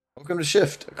Welcome to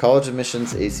Shift, a college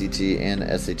admissions, ACT, and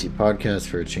SAT podcast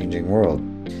for a changing world.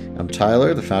 I'm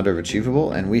Tyler, the founder of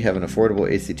Achievable, and we have an affordable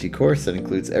ACT course that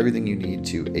includes everything you need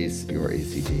to ace your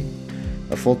ACT.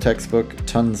 A full textbook,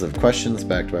 tons of questions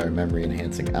backed by our memory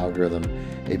enhancing algorithm,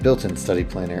 a built in study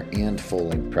planner, and full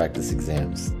length practice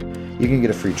exams. You can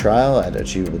get a free trial at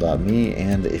achievable.me,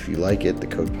 and if you like it, the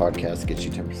code podcast gets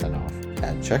you 10% off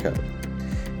at checkout.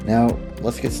 Now,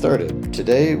 let's get started.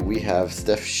 Today we have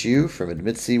Steph Hsu from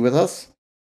AdmitC with us.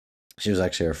 She was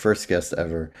actually our first guest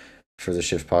ever for the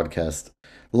Shift podcast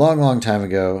long time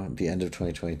ago, the end of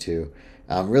 2022.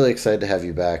 I'm really excited to have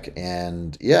you back.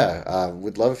 And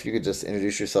would love if you could just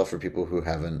introduce yourself for people who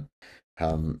haven't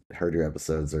heard your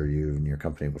episodes or you and your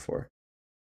company before.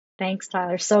 Thanks,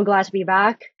 Tyler. So glad to be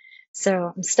back.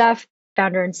 So I'm Steph,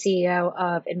 founder and CEO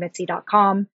of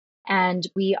admitc.com, and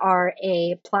we are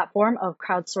a platform of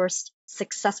crowdsourced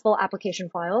successful application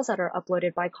files that are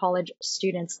uploaded by college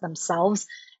students themselves.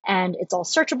 And it's all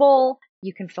searchable.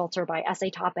 You can filter by essay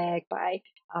topic, by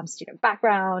student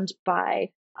background,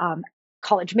 by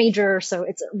college major. So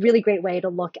it's a really great way to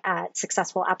look at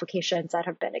successful applications that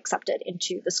have been accepted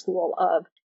into the school of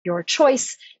your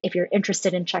choice. If you're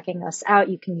interested in checking us out,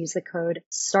 you can use the code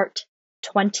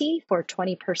START20 for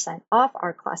 20% off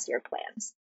our class year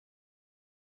plans.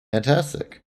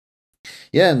 Fantastic.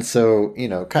 Yeah, and so,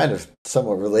 kind of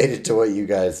somewhat related to what you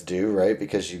guys do, right?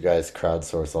 Because you guys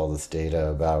crowdsource all this data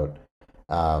about,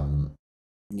 um,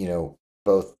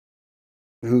 both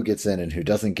who gets in and who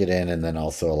doesn't get in, and then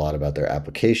also a lot about their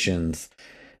applications,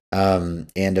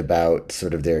 and about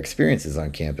sort of their experiences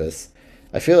on campus.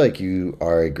 I feel like you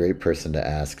are a great person to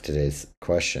ask today's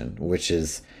question, which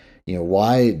is,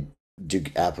 why do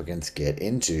applicants get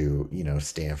into,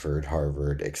 Stanford,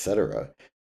 Harvard, etc.?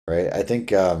 Right. I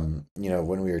think,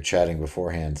 when we were chatting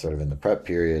beforehand, sort of in the prep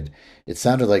period, it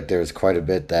sounded like there was quite a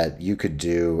bit that you could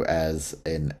do as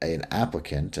an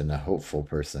applicant and a hopeful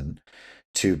person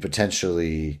to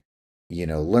potentially,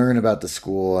 learn about the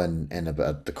school and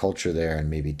about the culture there and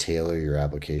maybe tailor your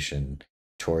application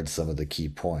towards some of the key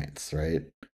points, right?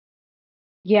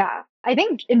 Yeah, I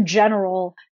think in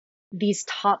general, these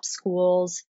top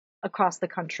schools across the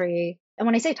country, and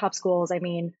when I say top schools, I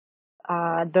mean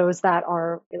those that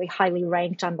are really highly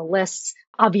ranked on the lists.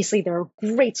 Obviously, there are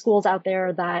great schools out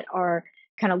there that are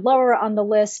kind of lower on the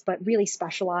list, but really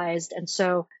specialized. And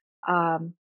so,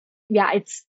 um, yeah,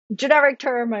 it's a generic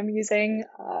term I'm using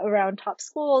around top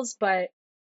schools, but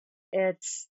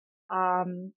it's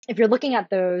if you're looking at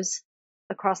those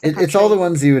across the It's all the country,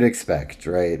 ones you would expect,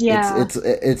 right? It's yeah, it's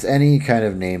it's any kind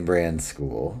of name brand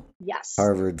school. yes.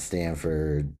 Harvard,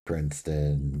 Stanford,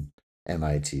 Princeton,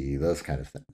 MIT, those kind of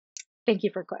things. Thank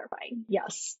you for clarifying.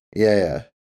 Yes. Yeah, yeah.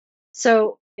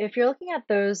 So if you're looking at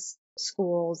those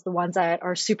schools, the ones that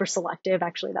are super selective,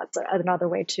 actually, that's another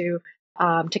way to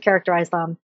characterize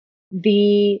them.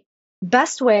 The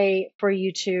best way for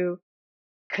you to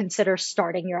consider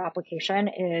starting your application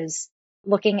is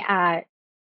looking at,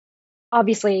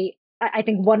 obviously, I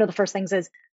think one of the first things is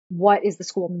what is the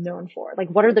school known for? Like,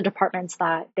 what are the departments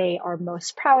that they are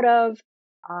most proud of?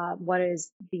 What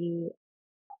is the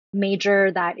major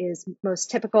that is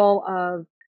most typical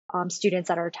of students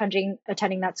that are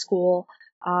attending that school.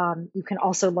 You can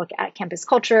also look at campus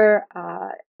culture.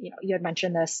 You had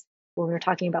mentioned this when we were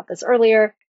talking about this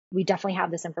earlier. We definitely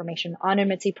have this information on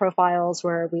admitsee profiles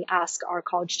where we ask our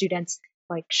college students,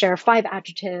 like, share 5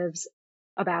 adjectives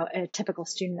about a typical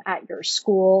student at your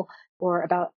school or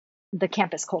about the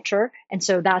campus culture. And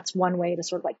so that's one way to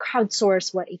sort of like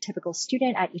crowdsource what a typical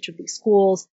student at each of these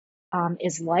schools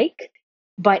is like.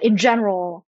 But in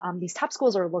general, these top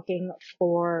schools are looking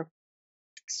for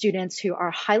students who are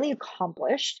highly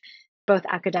accomplished, both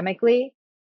academically,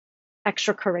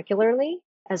 extracurricularly,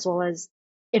 as well as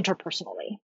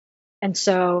interpersonally. And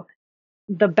so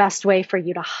the best way for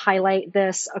you to highlight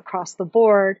this across the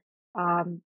board,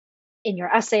 in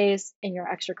your essays, in your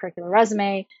extracurricular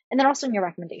resume, and then also in your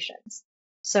recommendations.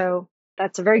 So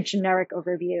that's a very generic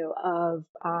overview of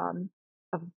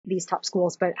these top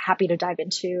schools, but happy to dive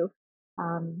into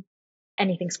um,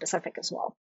 anything specific as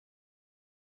well.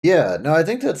 Yeah, no, I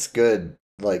think that's good.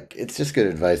 Like, it's just good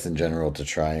advice in general to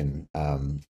try and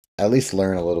at least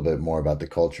learn a little bit more about the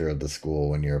culture of the school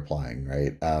when you're applying,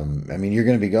 right? I mean, you're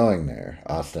going to be going there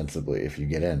ostensibly if you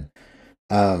get in.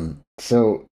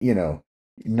 So,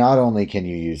 not only can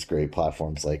you use great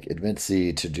platforms like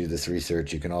Admitc to do this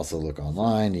research, you can also look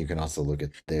online. You can also look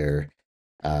at their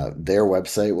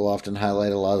website will often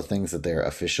highlight a lot of things that they're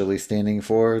officially standing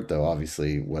for, though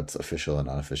obviously what's official and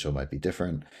unofficial might be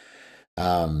different.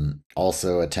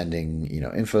 Also attending,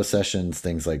 info sessions,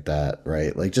 things like that,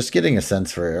 right? Like just getting a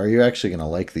sense for, are you actually going to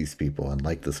like these people and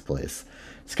like this place?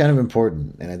 It's kind of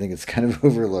important, and I think it's kind of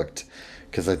overlooked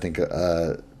because I think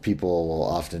people will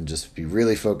often just be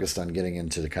really focused on getting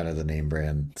into the kind of the name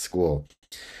brand school.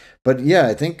 But yeah,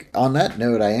 I think on that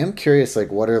note, I am curious,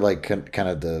 like, what are like kind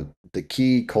of the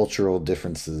key cultural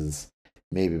differences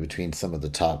maybe between some of the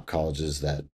top colleges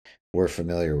that we're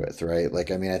familiar with, right?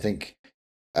 Like, I mean, I think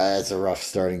as a rough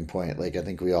starting point, like I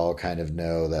think we all kind of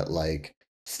know that like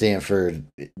Stanford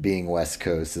being West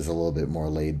Coast is a little bit more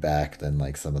laid back than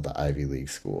like some of the Ivy League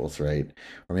schools, right?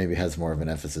 Or maybe has more of an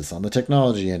emphasis on the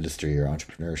technology industry or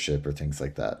entrepreneurship or things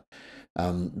like that.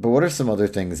 But what are some other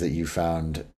things that you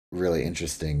found really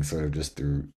interesting, sort of just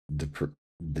through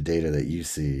the data that you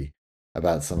see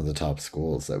about some of the top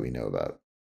schools that we know about?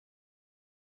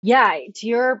 Yeah, to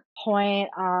your point,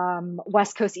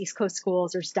 West Coast, East Coast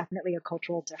schools, there's definitely a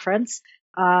cultural difference.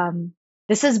 Um,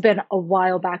 this has been a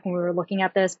while back when we were looking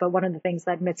at this, but one of the things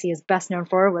that Mitzi is best known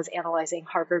for was analyzing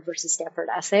Harvard versus Stanford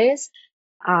essays.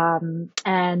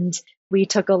 And we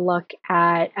took a look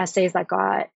at essays that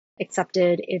got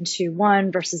accepted into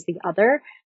one versus the other.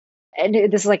 And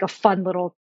this is like a fun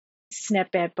little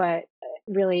snippet, but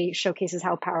really showcases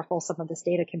how powerful some of this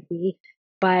data can be.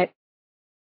 But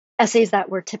essays that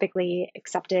were typically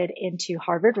accepted into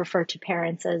Harvard refer to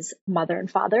parents as mother and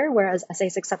father, whereas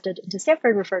essays accepted into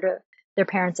Stanford refer to their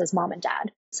parents as mom and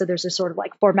dad. So there's a sort of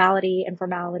like formality,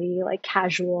 informality, like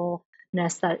casualness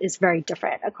that is very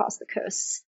different across the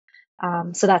coasts.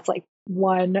 So that's like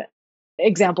one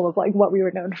example of like what we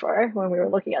were known for when we were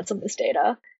looking at some of this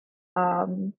data.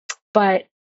 Um, but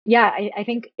yeah, I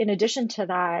think in addition to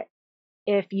that,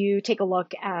 if you take a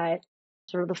look at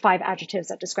sort of the five adjectives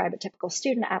that describe a typical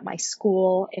student at my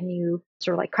school and you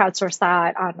sort of like crowdsource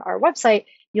that on our website,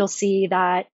 you'll see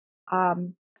that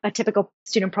a typical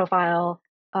student profile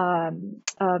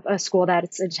of a school that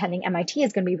it's attending MIT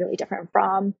is going to be really different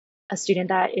from a student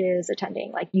that is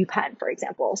attending like UPenn, for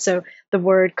example. So the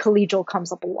word collegial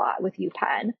comes up a lot with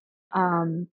UPenn.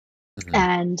 Um, Hmm.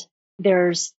 and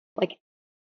there's like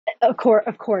of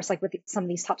course, like with some of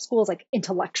these top schools, like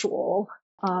intellectual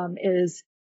is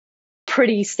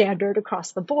pretty standard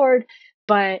across the board.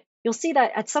 But you'll see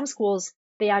that at some schools,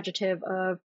 the adjective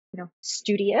of,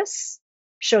 studious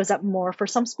shows up more for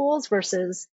some schools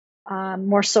versus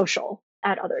more social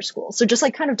at other schools. So just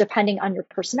like kind of depending on your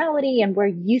personality and where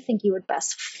you think you would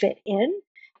best fit in,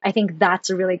 I think that's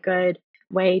a really good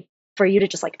way for you to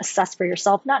just like assess for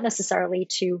yourself, not necessarily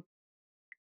to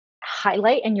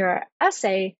highlight in your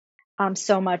essay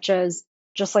so much as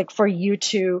just like for you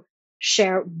to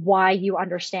share why you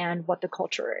understand what the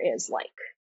culture is like.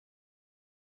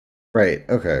 Right.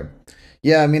 Okay.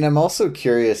 Yeah. I mean, I'm also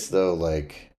curious though,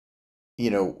 like,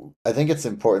 I think it's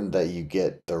important that you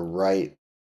get the right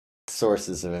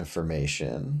sources of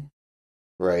information,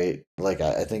 right? Like,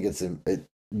 I think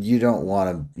you don't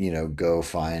want to, go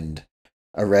find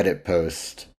a Reddit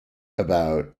post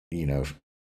about,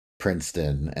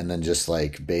 Princeton and then just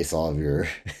like base all of your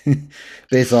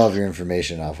base all of your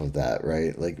information off of that,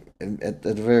 right? Like at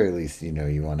the very least,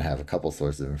 you want to have a couple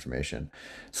sources of information.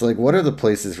 So like what are the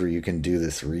places where you can do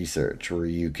this research where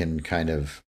you can kind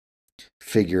of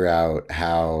figure out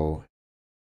how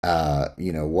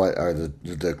what are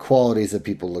the qualities that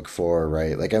people look for,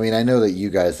 right? Like I mean, I know that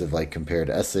you guys have like compared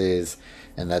essays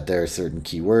and that there are certain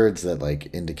keywords that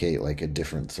like indicate like a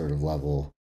different sort of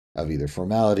level of either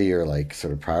formality or like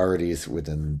sort of priorities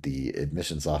within the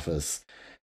admissions office.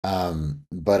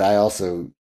 But I also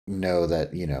know that,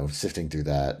 sifting through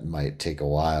that might take a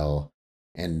while,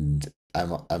 and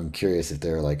I'm curious if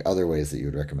there are like other ways that you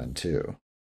would recommend too.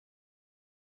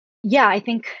 Yeah, I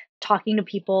think talking to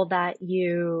people that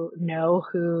you know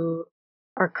who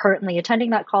are currently attending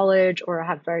that college or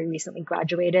have very recently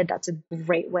graduated, that's a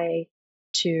great way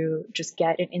to just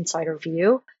get an insider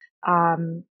view.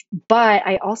 Um, but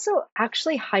I also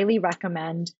actually highly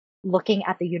recommend looking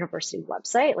at the university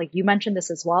website. Like you mentioned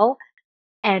this as well.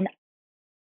 And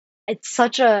it's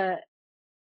such a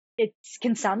it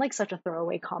can sound like such a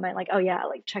throwaway comment, like, oh yeah,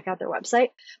 like check out their website.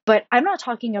 But I'm not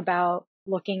talking about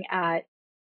looking at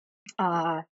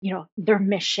their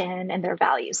mission and their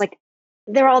values. Like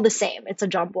they're all the same. It's a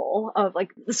jumble of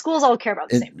like the schools all care about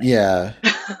the It same Yeah,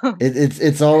 thing.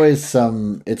 it's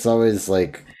always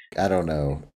like I don't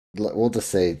know. We'll just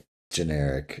say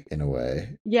generic in a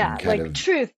way Yeah, and kind like of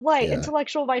truth, light, yeah.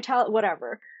 intellectual vitality,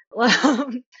 whatever.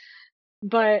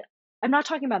 But I'm not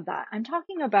talking about that. I'm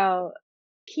talking about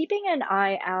keeping an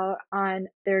eye out on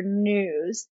their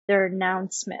news, their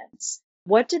announcements.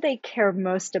 what do they care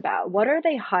most about? What are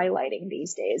they highlighting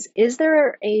these days? Is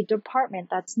there a department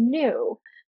that's new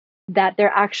that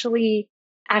they're actually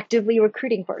actively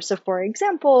recruiting for? So, for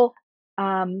example,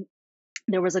 um,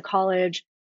 there was a college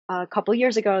a couple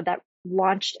years ago that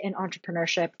launched an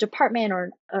entrepreneurship department,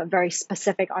 or a very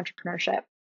specific entrepreneurship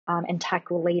and tech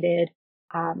related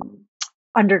um,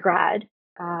 undergrad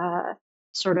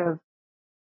sort of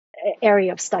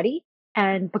area of study.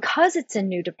 And because it's a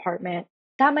new department,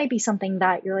 that might be something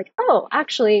that you're like, oh,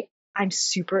 actually, I'm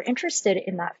super interested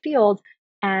in that field.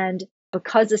 And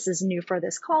because this is new for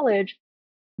this college,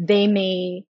 they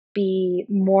may be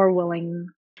more willing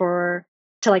for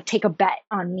to like take a bet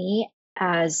on me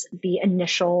as the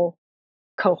initial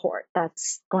cohort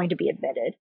that's going to be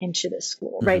admitted into this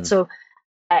school, right? Hmm. So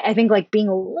I think like being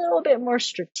a little bit more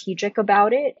strategic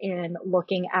about it and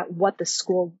looking at what the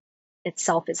school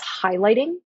itself is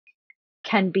highlighting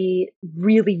can be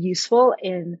really useful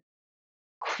in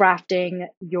crafting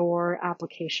your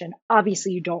application.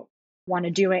 Obviously, you don't want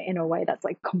to do it in a way that's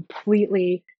like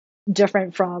completely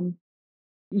different from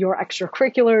your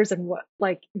extracurriculars and what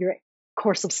like your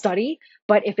course of study.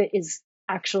 But if it is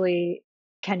actually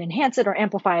can enhance it or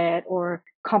amplify it or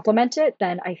complement it,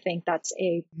 then I think that's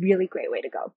a really great way to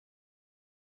go.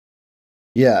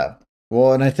 Yeah.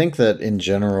 Well, and I think that in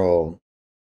general,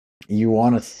 you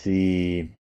want to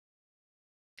see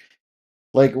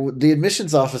like the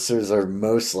admissions officers are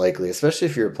most likely, especially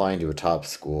if you're applying to a top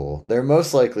school, they're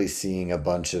most likely seeing a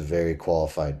bunch of very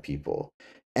qualified people,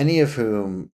 any of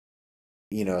whom,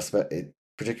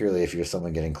 particularly if you're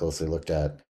someone getting closely looked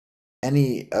at,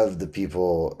 any of the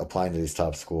people applying to these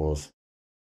top schools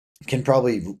can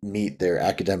probably meet their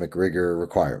academic rigor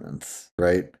requirements,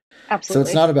 right? So it's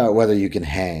Absolutely. not about whether you can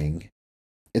hang,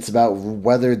 it's about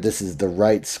whether this is the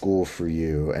right school for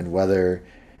you and whether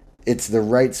it's the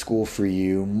right school for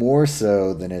you more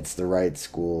so than it's the right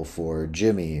school for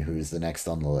Jimmy, who's the next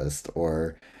on the list,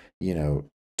 or, you know,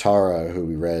 Tara, who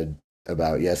we read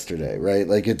about yesterday, right?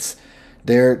 Like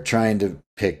they're trying to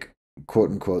pick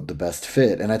quote unquote the best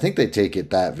fit. And I think they take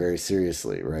it that very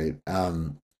seriously, right?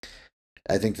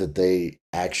 I think that they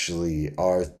actually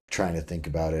are trying to think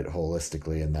about it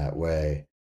holistically in that way.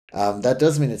 That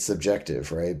does mean it's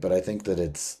subjective, right? But I think that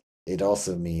it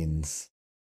also means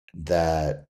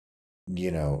that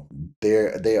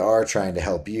they are trying to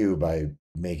help you by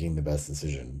making the best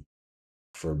decision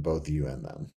for both you and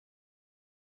them.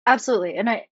 Absolutely. And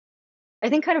I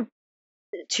think kind of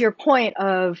to your point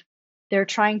of they're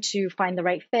trying to find the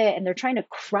right fit and they're trying to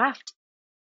craft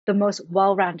the most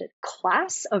well-rounded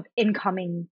class of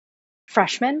incoming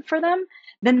freshmen for them,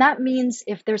 then that means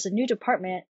if there's a new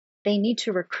department, they need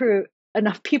to recruit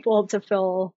enough people to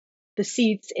fill the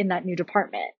seats in that new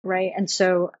department, right? And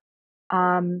so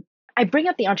I bring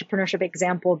up the entrepreneurship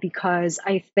example because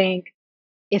I think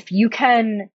if you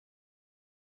can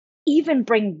even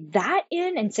bring that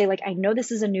in and say, like, I know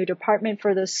this is a new department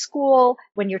for the school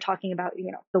when you're talking about,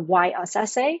 the why us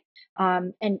essay.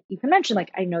 And you can mention,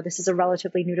 like, I know this is a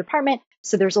relatively new department.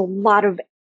 So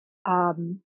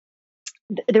um,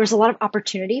 there's a lot of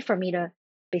opportunity for me to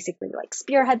basically like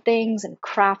spearhead things and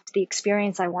craft the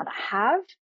experience I want to have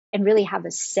and really have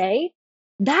a say.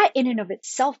 That in and of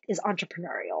itself is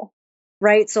entrepreneurial,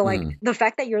 right? So like Hmm. the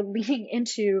fact that you're leaning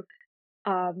into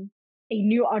um, a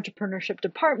new entrepreneurship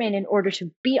department in order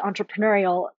to be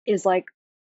entrepreneurial is like,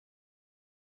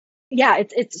 yeah,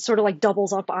 it's sort of like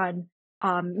doubles up on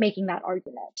making that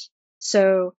argument.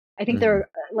 So I think there Hmm. are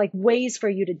like ways for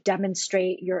you to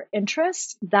demonstrate your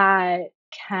interest that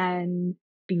can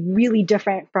be really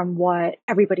different from what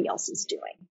everybody else is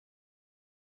doing.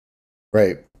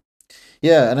 Right.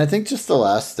 Yeah, and I think just the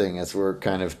last thing as we're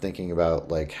kind of thinking about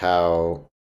like how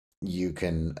you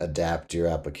can adapt your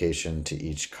application to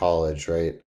each college,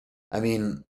 right? I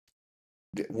mean,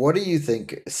 what do you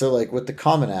think? So, like with the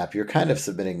Common App, you're kind of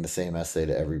submitting the same essay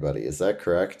to everybody. Is that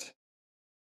correct?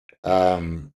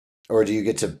 Um, or do you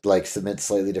get to like submit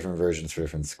slightly different versions for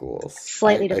different schools? I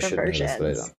Slightly I different should know this, but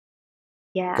I versions. don't.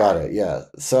 Got Yeah. it. Yeah.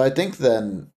 So I think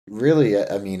then really,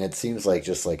 I mean, it seems like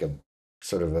just like a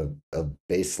sort of a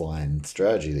baseline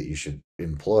strategy that you should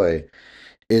employ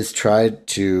is try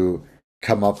to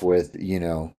come up with,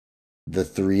 the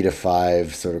 3 to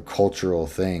 5 sort of cultural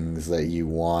things that you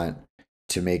want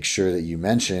to make sure that you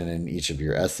mention in each of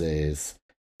your essays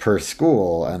per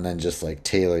school, and then just like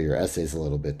tailor your essays a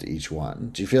little bit to each one.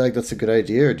 Do you feel like that's a good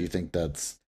idea, or do you think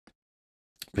that's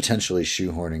potentially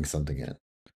shoehorning something in?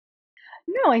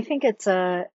 No, I think it's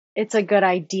a good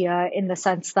idea in the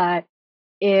sense that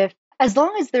if as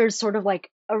long as there's sort of like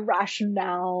a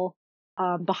rationale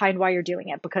behind why you're doing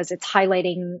it, because it's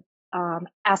highlighting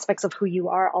aspects of who you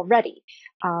are already.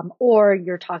 Or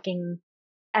you're talking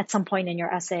at some point in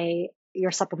your essay,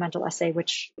 your supplemental essay,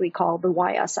 which we call the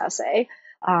YS essay.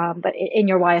 But in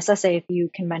your YS essay, if you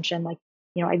can mention like,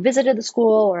 I visited the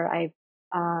school, or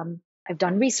I've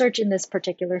done research in this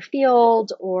particular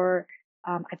field, or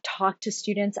I've talked to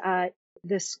students at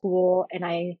this school, and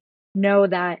I know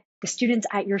that the students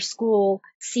at your school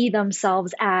see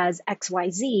themselves as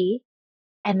XYZ.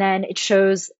 And then it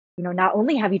shows, not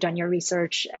only have you done your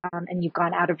research, and you've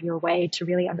gone out of your way to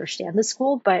really understand the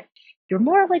school, but you're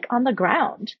more like on the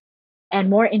ground and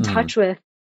more in Mhm. touch with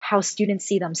how students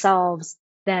see themselves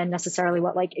than necessarily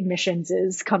what like admissions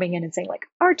is coming in and saying like,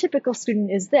 our typical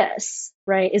student is this,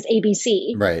 right? Is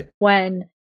ABC. Right. When,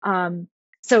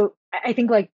 so I think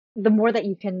like the more that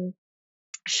you can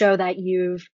show that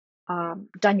you've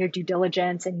done your due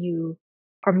diligence and you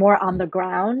are more on the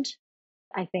ground,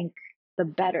 I think the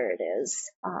better it is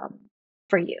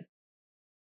for you.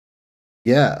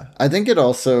 Yeah, I think it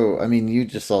also, I mean, you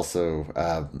just also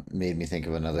made me think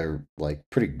of another like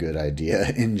pretty good idea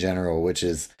in general, which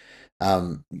is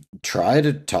um, try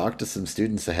to talk to some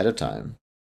students ahead of time,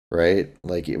 right?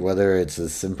 Like whether it's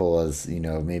as simple as,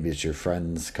 maybe it's your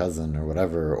friend's cousin or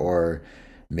whatever, or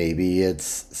maybe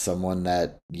it's someone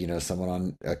that, someone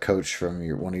on a coach from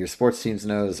one of your sports teams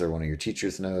knows, or one of your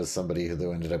teachers knows, somebody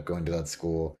who ended up going to that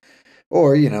school.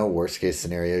 Or, worst case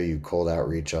scenario, you cold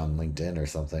outreach on LinkedIn or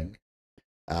something.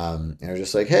 And are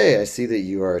just like, hey, I see that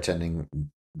you are attending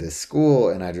this school,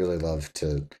 and I'd really love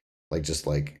to, just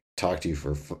talk to you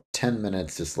for 10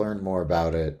 minutes, just learn more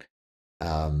about it,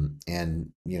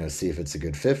 and see if it's a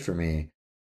good fit for me.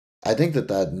 I think that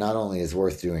that not only is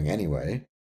worth doing anyway,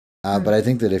 but Mm. I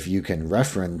think that if you can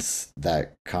reference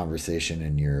that conversation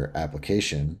in your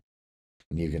application,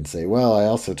 and you can say, well, I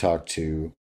also talked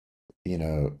to,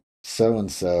 so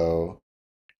and so,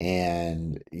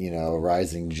 and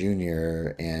rising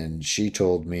junior, and she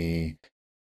told me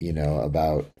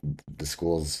about the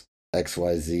school's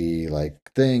XYZ like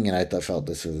thing, and felt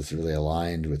this was really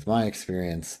aligned with my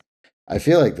experience. I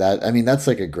feel like that, I mean, that's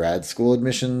like a grad school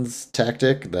admissions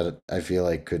tactic that I feel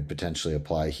like could potentially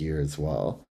apply here as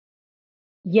well.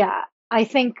 Yeah, I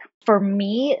think for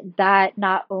me, that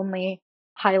not only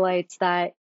highlights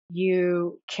that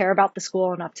you care about the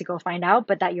school enough to go find out,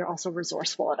 but that you're also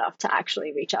resourceful enough to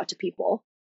actually reach out to people.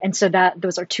 And so that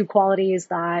those are two qualities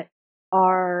that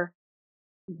are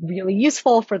really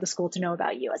useful for the school to know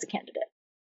about you as a candidate.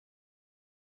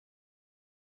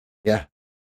 Yeah,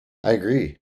 I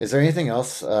agree. Is there anything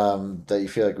else that you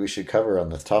feel like we should cover on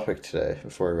this topic today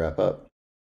before we wrap up?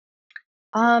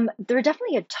 There are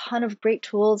definitely a ton of great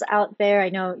tools out there. I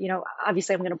know,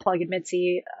 obviously I'm going to plug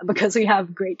Admitzi because we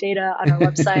have great data on our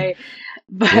website,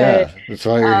 but Yeah, that's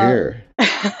why you're um, here.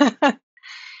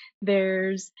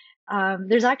 there's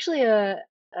there's actually a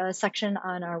section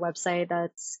on our website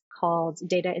that's called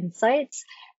Data Insights,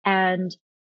 and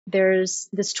there's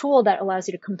this tool that allows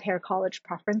you to compare college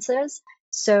preferences.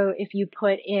 So if you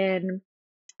put in,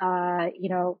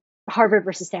 Harvard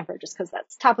versus Stanford, just because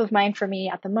that's top of mind for me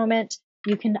at the moment,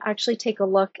 you can actually take a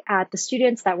look at the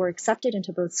students that were accepted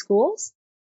into both schools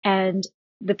and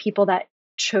the people that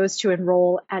chose to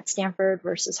enroll at Stanford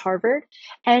versus Harvard.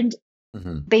 And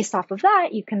Hmm. based off of that,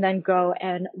 you can then go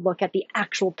and look at the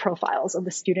actual profiles of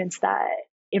the students that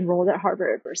enrolled at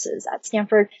Harvard versus at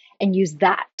Stanford and use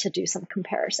that to do some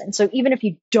comparison. So even if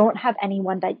you don't have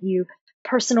anyone that you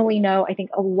personally know, I think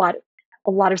a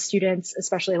lot of students,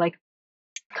 especially like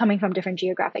coming from different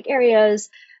geographic areas,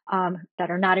 that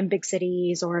are not in big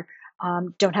cities, or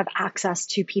don't have access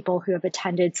to people who have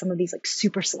attended some of these like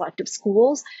super selective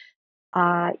schools,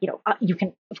 you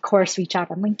can of course reach out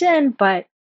on LinkedIn, but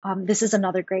this is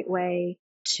another great way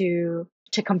to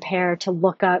compare, to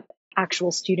look up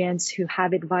actual students who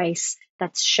have advice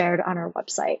that's shared on our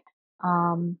website.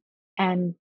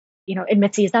 And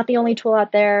Admitzi is not the only tool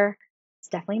out there. It's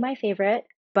definitely my favorite,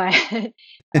 but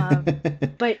um,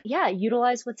 but yeah,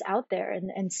 utilize what's out there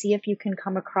and see if you can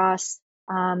come across,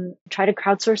 try to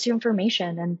crowdsource your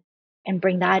information and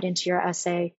bring that into your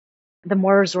essay. The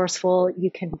more resourceful you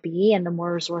can be and the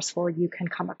more resourceful you can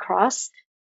come across,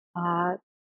 uh,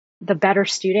 the better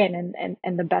student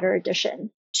and the better addition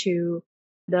to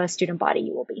the student body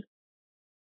you will be.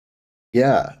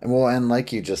 Yeah, well, and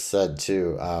like you just said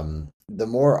too, the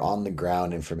more on the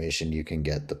ground information you can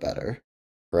get, the better,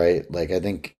 right? Like I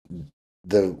think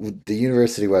the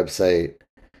university website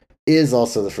is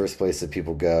also the first place that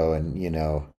people go, and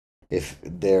if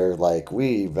they're like,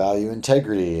 we value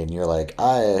integrity, and you're like,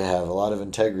 I have a lot of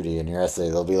integrity in your essay,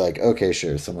 they'll be like, okay,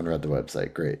 sure, someone read the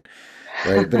website, great,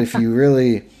 right? But if you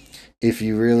really if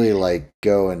you really like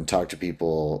go and talk to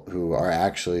people who are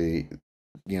actually,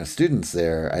 students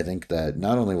there, I think that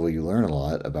not only will you learn a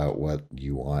lot about what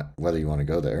you want, whether you want to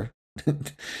go there,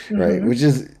 right? Hmm. Which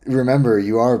is, remember,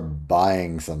 you are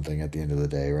buying something at the end of the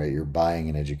day, right? You're buying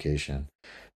an education.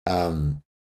 Um,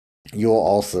 you'll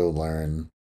also learn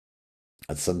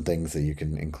some things that you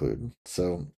can include.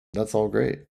 So that's all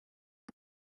great.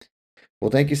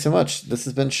 Well, thank you so much. This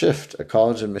has been Shift, a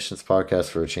college admissions podcast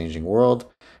for a changing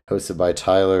world, hosted by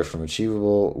Tyler from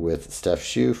Achievable with Steph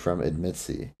Shu from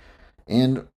Admitsy.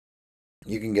 And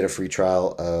you can get a free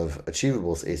trial of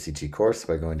Achievable's ACT course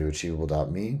by going to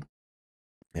achievable.me.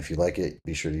 If you like it,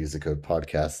 be sure to use the code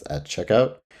podcast at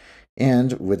checkout.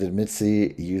 And with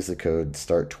Admitsy, use the code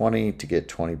START20 to get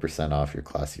 20% off your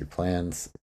class year plans.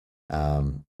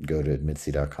 Go to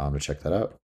admitsy.com to check that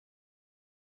out.